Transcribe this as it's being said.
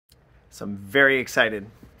So I'm very excited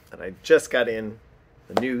that I just got in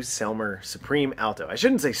the new Selmer Supreme Alto. I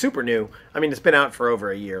shouldn't say super new. I mean, it's been out for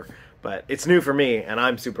over a year, but it's new for me, and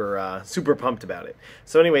I'm super pumped about it.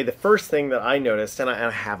 So anyway, the first thing that I noticed, and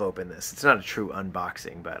I have opened this. It's not a true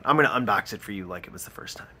unboxing, but I'm going to unbox it for you like it was the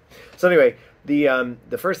first time. So anyway, the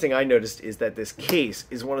first thing I noticed is that this case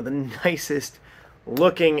is one of the nicest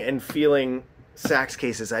looking and feeling sax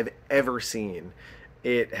cases I've ever seen.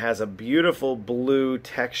 It has a beautiful blue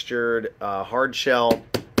textured hard shell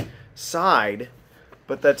side,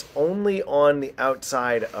 but that's only on the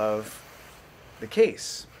outside of the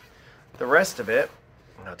case. The rest of it,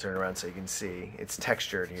 I'll turn around so you can see, it's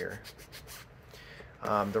textured here.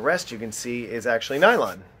 The rest you can see is actually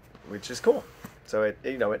nylon, which is cool. So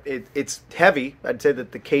it's heavy. I'd say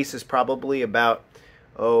that the case is probably about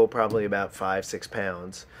 5-6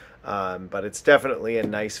 pounds, but it's definitely a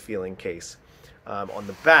nice feeling case. On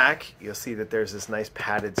the back, you'll see that there's this nice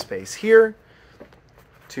padded space here.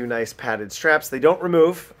 Two nice padded straps. They don't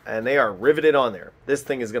remove, and they are riveted on there. This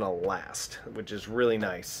thing is going to last, which is really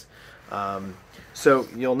nice. So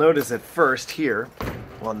you'll notice at first here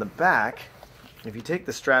on the back, if you take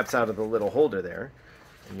the straps out of the little holder there,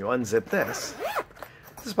 and you unzip this,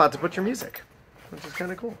 it's a spot to put your music, which is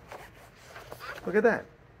kind of cool. Look at that.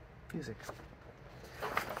 Music.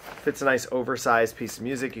 Fits a nice oversized piece of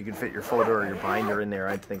music. You can fit your folder or your binder in there,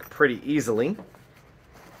 I think, pretty easily.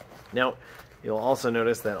 Now, you'll also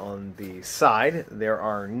notice that on the side, there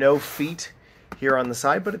are no feet here on the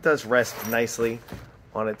side, but it does rest nicely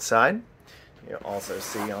on its side. You'll also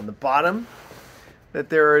see on the bottom that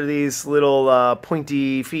there are these little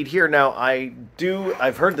pointy feet here. Now,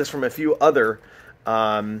 I've heard this from a few other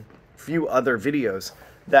videos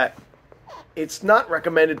that it's not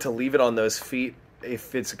recommended to leave it on those feet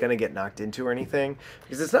if it's going to get knocked into or anything,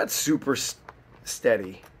 because it's not super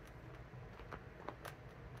steady.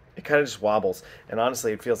 It kind of just wobbles, and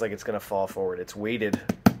honestly, it feels like it's going to fall forward. It's weighted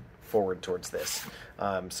forward towards this.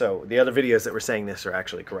 So the other videos that were saying this are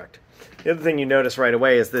actually correct. The other thing you notice right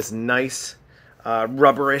away is this nice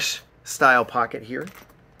rubberish style pocket here.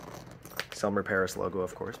 Selmer Paris logo,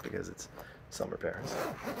 of course, because it's Selmer Paris.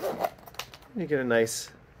 You get a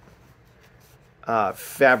nice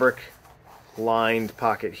fabric lined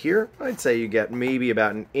pocket here. I'd say you get maybe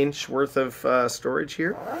about an inch worth of storage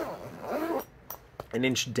here. An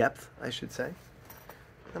inch depth, I should say.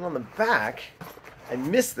 And on the back, I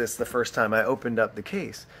missed this the first time I opened up the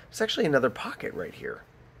case. There's actually another pocket right here.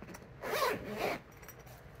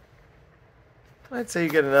 I'd say you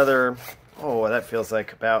get another, that feels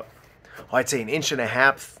like about, I'd say an inch and a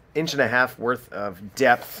half worth of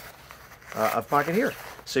depth of pocket here.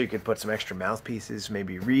 So you could put some extra mouthpieces,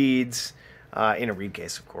 maybe reeds, in a reed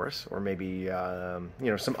case, of course, or maybe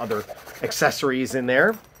some other accessories in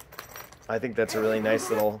there. I think that's a really nice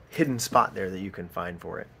little hidden spot there that you can find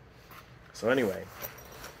for it. So anyway,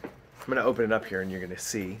 I'm going to open it up here, and you're going to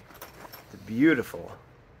see the beautiful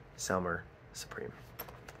Selmer Supreme.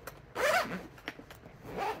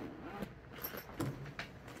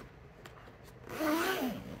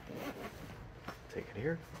 Take it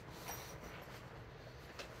here.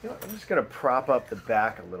 You know, I'm just going to prop up the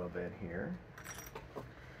back a little bit here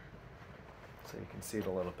so you can see it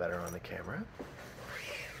a little better on the camera.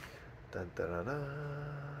 Dun, dun, dun, dun.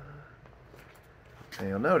 And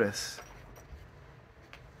you'll notice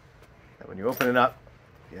that when you open it up,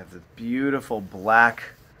 you have this beautiful black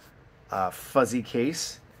fuzzy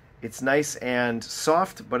case. It's nice and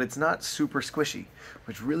soft, but it's not super squishy,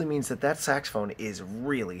 which really means that that saxophone is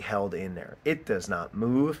really held in there. It does not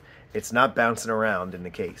move. It's not bouncing around in the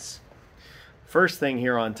case. First thing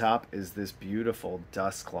here on top is this beautiful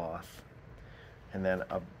dust cloth. And then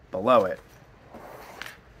below it,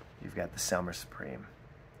 you've got the Selmer Supreme.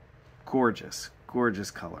 Gorgeous,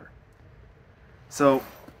 gorgeous color. So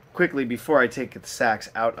quickly, before I take the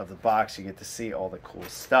sax out of the box, you get to see all the cool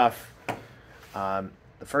stuff.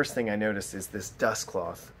 The first thing I noticed is this dust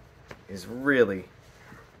cloth is really,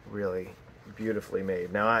 really beautifully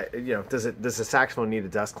made. Now, does a saxophone need a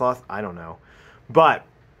dust cloth? I don't know, but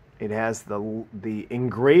it has the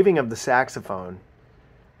engraving of the saxophone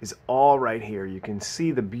is all right here. You can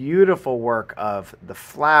see the beautiful work of the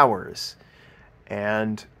flowers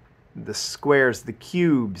and the squares, the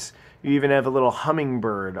cubes. You even have a little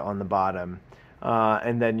hummingbird on the bottom,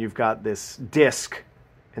 and then you've got this disc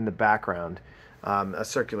in the background. A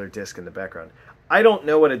circular disc in the background. I don't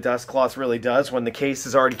know what a dust cloth really does when the case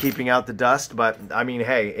is already keeping out the dust, but I mean,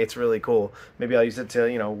 hey, it's really cool. Maybe I'll use it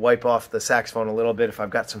to, wipe off the saxophone a little bit. If I've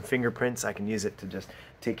got some fingerprints, I can use it to just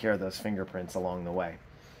take care of those fingerprints along the way.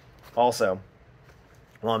 Also,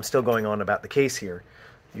 while I'm still going on about the case here,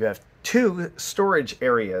 you have two storage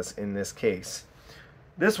areas in this case.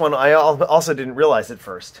 This one I also didn't realize at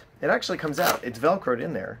first. It actually comes out. It's Velcroed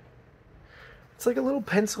in there. It's like a little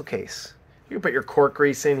pencil case. You can put your cork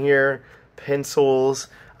grease in here, pencils.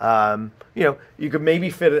 You know, you could maybe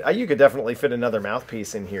fit. You could definitely fit another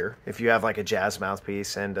mouthpiece in here if you have like a jazz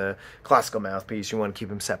mouthpiece and a classical mouthpiece. You want to keep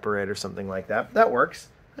them separate or something like that. That works.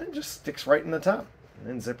 It just sticks right in the top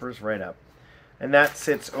and then zippers right up, and that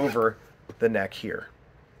sits over the neck here.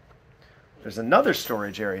 There's another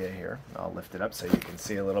storage area here. I'll lift it up so you can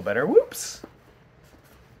see a little better. Whoops!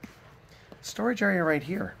 Storage area right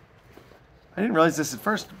here. I didn't realize this at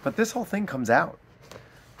first, but this whole thing comes out.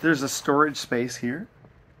 There's a storage space here.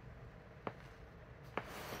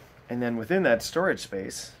 And then within that storage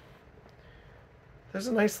space, there's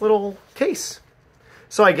a nice little case.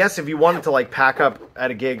 So I guess if you wanted to like pack up at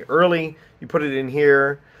a gig early, you put it in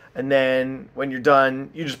here, and then when you're done,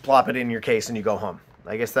 you just plop it in your case and you go home.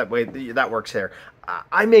 I guess that way that works there.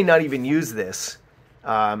 I may not even use this.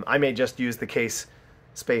 I may just use the case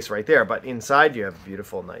space right there. But inside you have a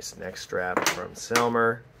beautiful, nice neck strap from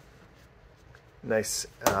Selmer. Nice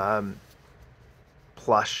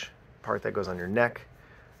plush part that goes on your neck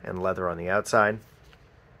and leather on the outside.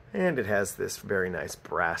 And it has this very nice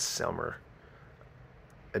brass Selmer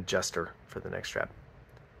adjuster for the neck strap.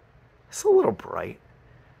 It's a little bright.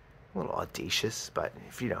 A little audacious, but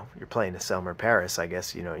if you're playing a Selmer Paris, I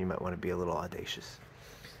guess you might want to be a little audacious.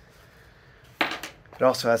 It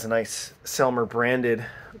also has a nice Selmer branded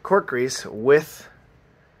cork grease with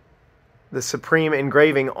the Supreme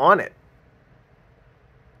engraving on it.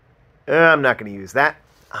 I'm not going to use that.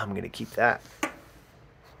 I'm going to keep that. And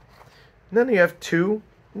then you have two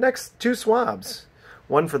swabs.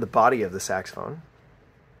 One for the body of the saxophone.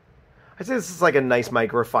 I'd say this is like a nice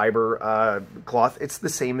microfiber cloth. It's the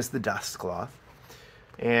same as the dust cloth.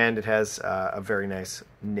 And it has a very nice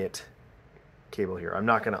knit cable here. I'm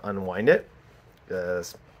not going to unwind it.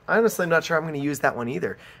 Honestly, I'm not sure I'm going to use that one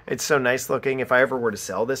either. It's so nice looking. If I ever were to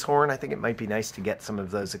sell this horn, I think it might be nice to get some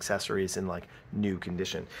of those accessories in like new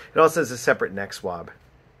condition. It also has a separate neck swab.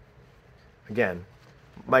 Again,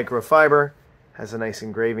 microfiber, has a nice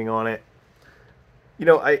engraving on it.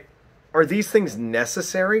 Are these things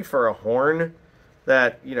necessary for a horn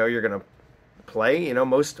that, you're going to play?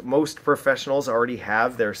 Most professionals already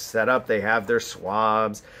have their setup. They have their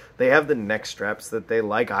swabs. They have the neck straps that they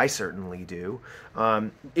like. I certainly do.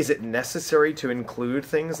 Is it necessary to include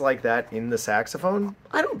things like that in the saxophone?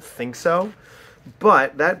 I don't think so.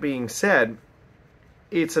 But that being said,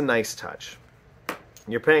 it's a nice touch.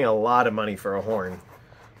 You're paying a lot of money for a horn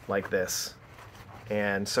like this.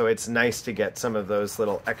 And so it's nice to get some of those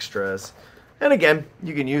little extras. And again,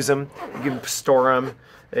 you can use them. You can store them.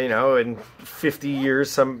 In 50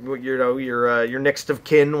 years, your next of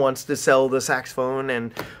kin wants to sell the saxophone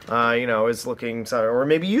and, is looking, or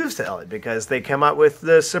maybe you sell it because they come out with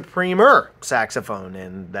the Supremer saxophone,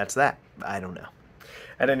 and that's that. I don't know.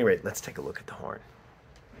 At any rate, let's take a look at the horn.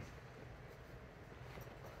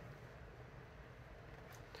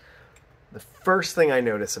 The first thing I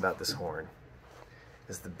notice about this horn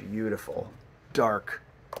is the beautiful dark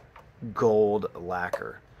gold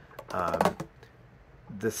lacquer.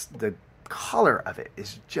 The color of it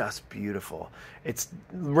is just beautiful. It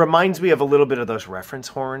reminds me of a little bit of those reference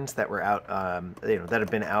horns that were out, that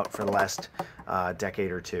have been out for the last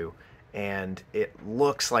decade or two, and it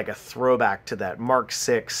looks like a throwback to that Mark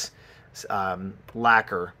VI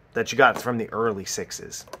lacquer that you got from the early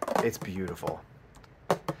 6s. It's beautiful.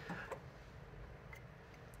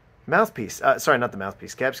 Mouthpiece, sorry, not the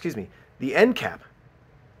mouthpiece cap, excuse me, the end cap,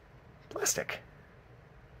 plastic.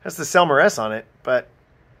 Has the Selmer S on it, but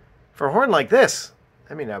for a horn like this,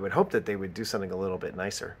 I would hope that they would do something a little bit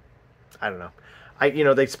nicer. I don't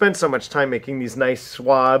know. They spend so much time making these nice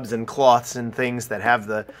swabs and cloths and things that have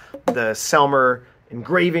the Selmer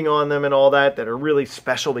engraving on them and all that are really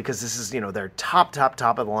special because this is, their top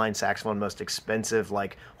of the line saxophone, most expensive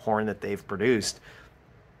horn that they've produced.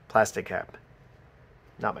 Plastic cap.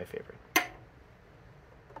 Not my favorite.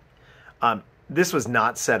 This was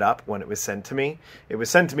not set up when it was sent to me. It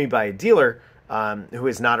was sent to me by a dealer who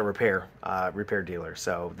is not a repair dealer.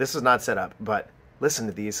 So this is not set up. But listen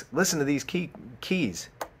to these. Listen to these keys.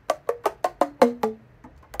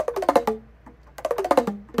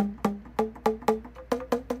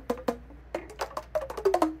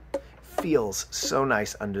 Feels so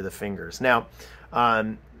nice under the fingers. Now,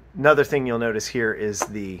 another thing you'll notice here is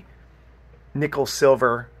the nickel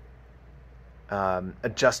silver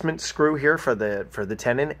adjustment screw here for the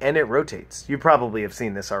tenon, and it rotates. You probably have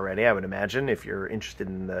seen this already, I would imagine. If you're interested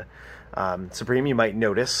in the Supreme, you might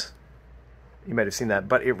notice. You might have seen that,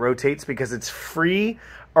 but it rotates because it's free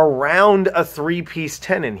around a 3-piece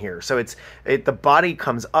tenon here. So the body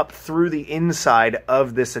comes up through the inside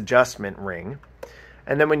of this adjustment ring.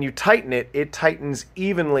 And then when you tighten it, it tightens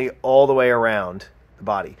evenly all the way around the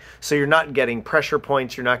body. So you're not getting pressure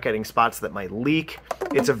points. You're not getting spots that might leak.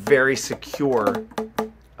 It's a very secure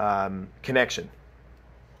connection.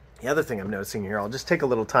 The other thing I'm noticing here, I'll just take a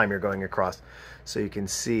little time here going across so you can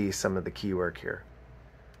see some of the key work here.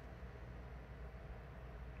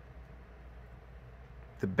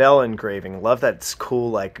 The bell engraving, love that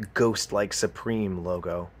cool, like, ghost-like Supreme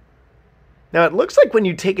logo. Now, it looks like when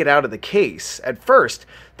you take it out of the case, at first,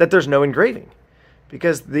 that there's no engraving,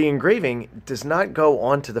 because the engraving does not go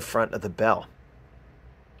onto the front of the bell.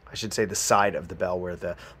 I should say the side of the bell where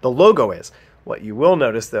the logo is. What you will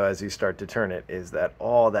notice, though, as you start to turn it, is that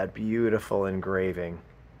all that beautiful engraving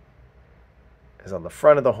is on the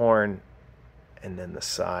front of the horn and then the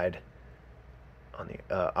side on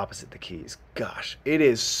the opposite the keys. Gosh, it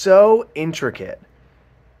is so intricate.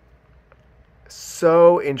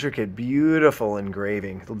 So intricate, beautiful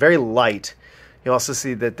engraving. Very light. You also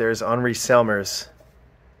see that there's Henri Selmer's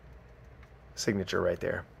signature right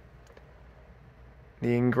there.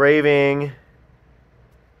 The engraving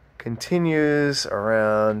continues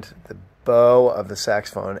around the bow of the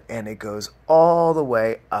saxophone, and it goes all the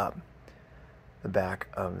way up the back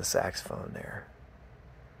of the saxophone there.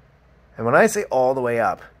 And when I say all the way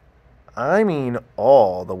up, I mean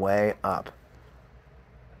all the way up.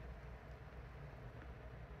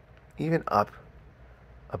 Even up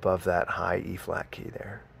above that high E flat key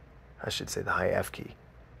there. I should say the high F key.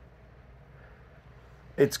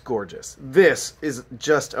 It's gorgeous. This is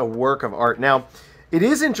just a work of art. Now, it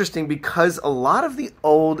is interesting because a lot of the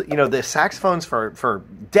old, the saxophones for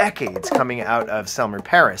decades coming out of Selmer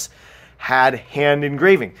Paris had hand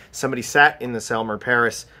engraving. Somebody sat in the Selmer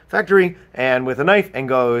Paris factory and with a knife and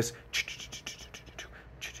goes.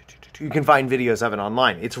 You can find videos of it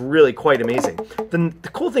online. It's really quite amazing. The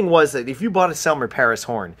cool thing was that if you bought a Selmer Paris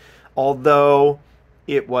horn, although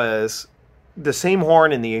it was the same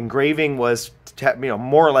horn and the engraving was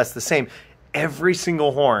more or less the same, every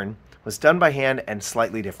single horn was done by hand and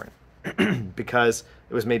slightly different because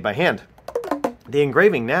it was made by hand. The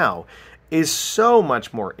engraving now is so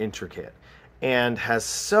much more intricate and has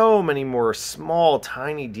so many more small,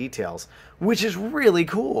 tiny details, which is really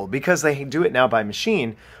cool because they do it now by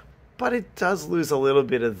machine, but it does lose a little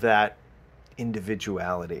bit of that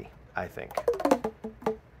individuality, I think.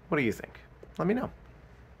 What do you think? Let me know.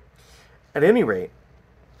 At any rate,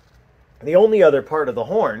 the only other part of the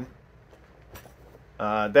horn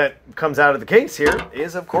that comes out of the case here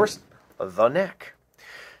is, of course, the neck.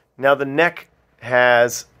 Now, the neck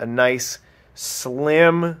has a nice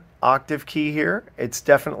slim octave key here. It's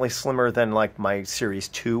definitely slimmer than like my Series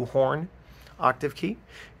 2 horn octave key.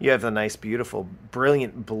 You have the nice, beautiful,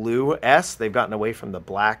 brilliant blue S. They've gotten away from the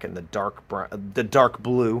black and the dark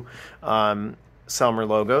blue Selmer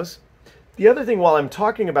logos. The other thing, while I'm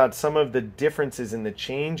talking about some of the differences in the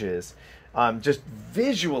changes, just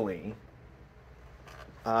visually,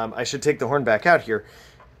 I should take the horn back out here,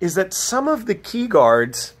 is that some of the key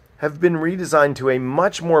guards have been redesigned to a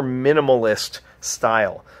much more minimalist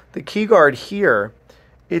style. The key guard here,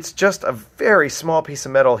 it's just a very small piece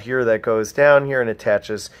of metal here that goes down here and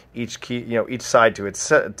attaches each key, each side to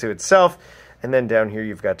itself, and then down here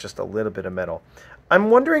you've got just a little bit of metal.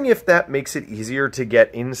 I'm wondering if that makes it easier to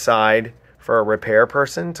get inside for a repair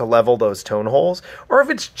person to level those tone holes, or if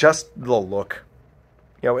it's just the look.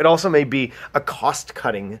 It also may be a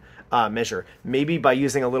cost-cutting measure. Maybe by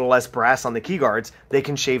using a little less brass on the key guards, they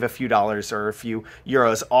can shave a few dollars or a few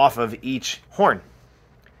euros off of each horn.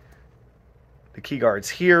 The key guards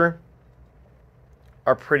here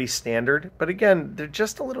are pretty standard, but again, they're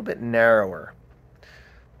just a little bit narrower.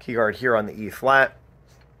 Key guard here on the E flat,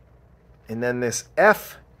 and then this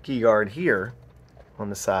F key guard here on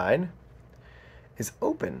the side is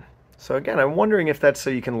open. So again, I'm wondering if that's so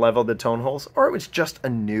you can level the tone holes, or it was just a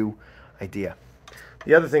new idea.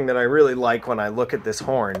 The other thing that I really like when I look at this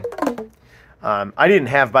horn, I didn't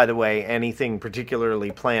have, by the way, anything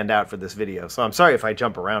particularly planned out for this video, so I'm sorry if I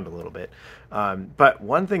jump around a little bit. But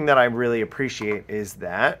one thing that I really appreciate is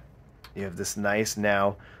that you have this nice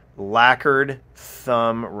now lacquered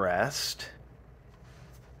thumb rest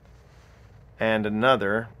and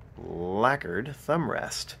another lacquered thumb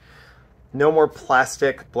rest. No more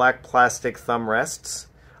black plastic thumb rests.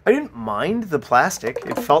 I didn't mind the plastic.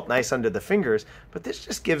 It felt nice under the fingers, but this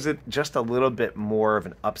just gives it just a little bit more of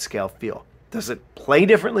an upscale feel. Does it play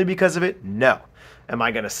differently because of it? No. Am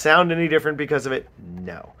I going to sound any different because of it?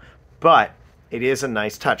 No. But it is a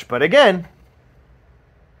nice touch. But again,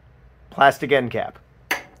 plastic end cap.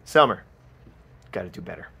 Selmer. Got to do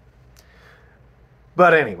better.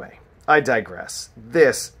 But anyway, I digress.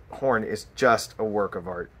 This horn is just a work of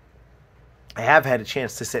art. I have had a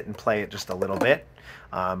chance to sit and play it just a little bit,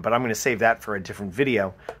 but I'm going to save that for a different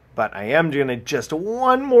video. But I am going to just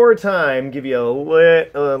one more time give you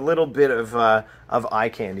a little bit of eye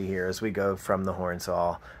candy here as we go from the horn.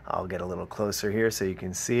 So I'll get a little closer here so you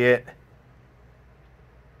can see it.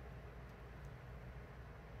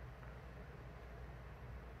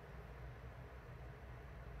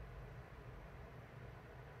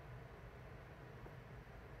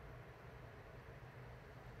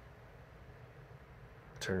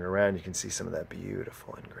 Turn it around, you can see some of that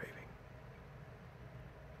beautiful engraving.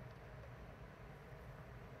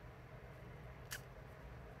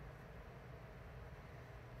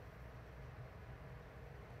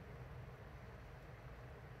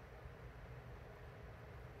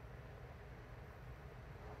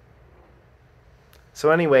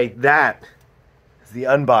 So anyway, that is the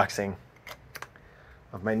unboxing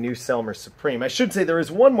of my new Selmer Supreme. I should say there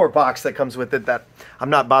is one more box that comes with it that I'm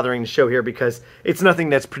not bothering to show here because it's nothing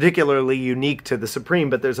that's particularly unique to the Supreme,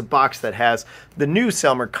 but there's a box that has the new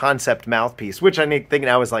Selmer concept mouthpiece, which I think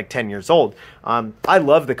now is like 10 years old. I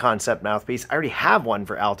love the concept mouthpiece. I already have one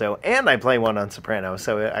for alto, and I play one on soprano,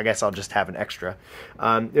 so I guess I'll just have an extra.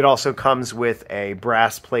 It also comes with a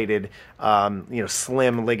brass-plated,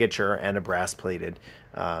 slim ligature and a brass-plated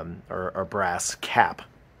or brass cap.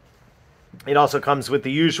 It also comes with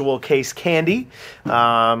the usual case candy,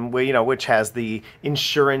 which has the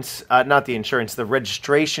insurance, the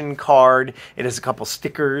registration card. It has a couple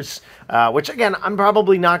stickers, which again, I'm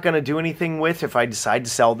probably not going to do anything with if I decide to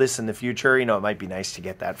sell this in the future. It might be nice to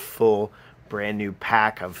get that full brand new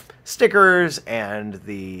pack of stickers and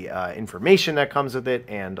the information that comes with it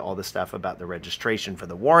and all the stuff about the registration for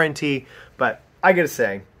the warranty. But I gotta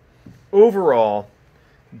say, overall,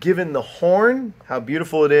 given the horn, how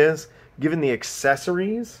beautiful it is, given the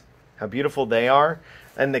accessories, how beautiful they are,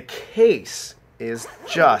 and the case is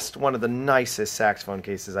just one of the nicest saxophone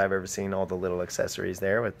cases I've ever seen. All the little accessories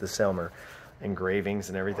there with the Selmer engravings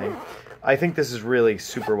and everything. I think this is really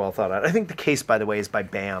super well thought out. I think the case, by the way, is by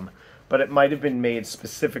BAM, but it might have been made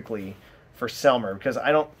specifically for Selmer because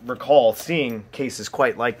I don't recall seeing cases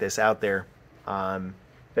quite like this out there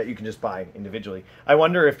that you can just buy individually. I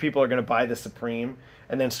wonder if people are going to buy the Supreme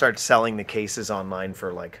and then start selling the cases online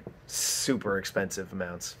for like super expensive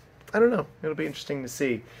amounts. I don't know. It'll be interesting to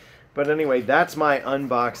see. But anyway, that's my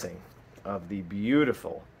unboxing of the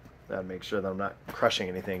beautiful, I'll make sure that I'm not crushing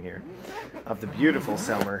anything here, of the beautiful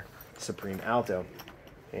Selmer Supreme Alto.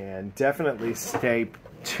 And definitely stay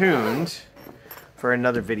tuned for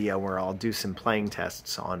another video where I'll do some playing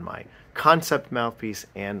tests on my concept mouthpiece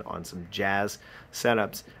and on some jazz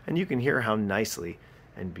setups. And you can hear how nicely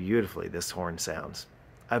and beautifully this horn sounds.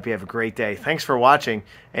 I hope you have a great day. Thanks for watching.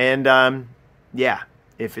 And yeah,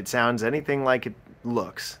 if it sounds anything like it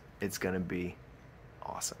looks, it's going to be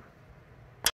awesome.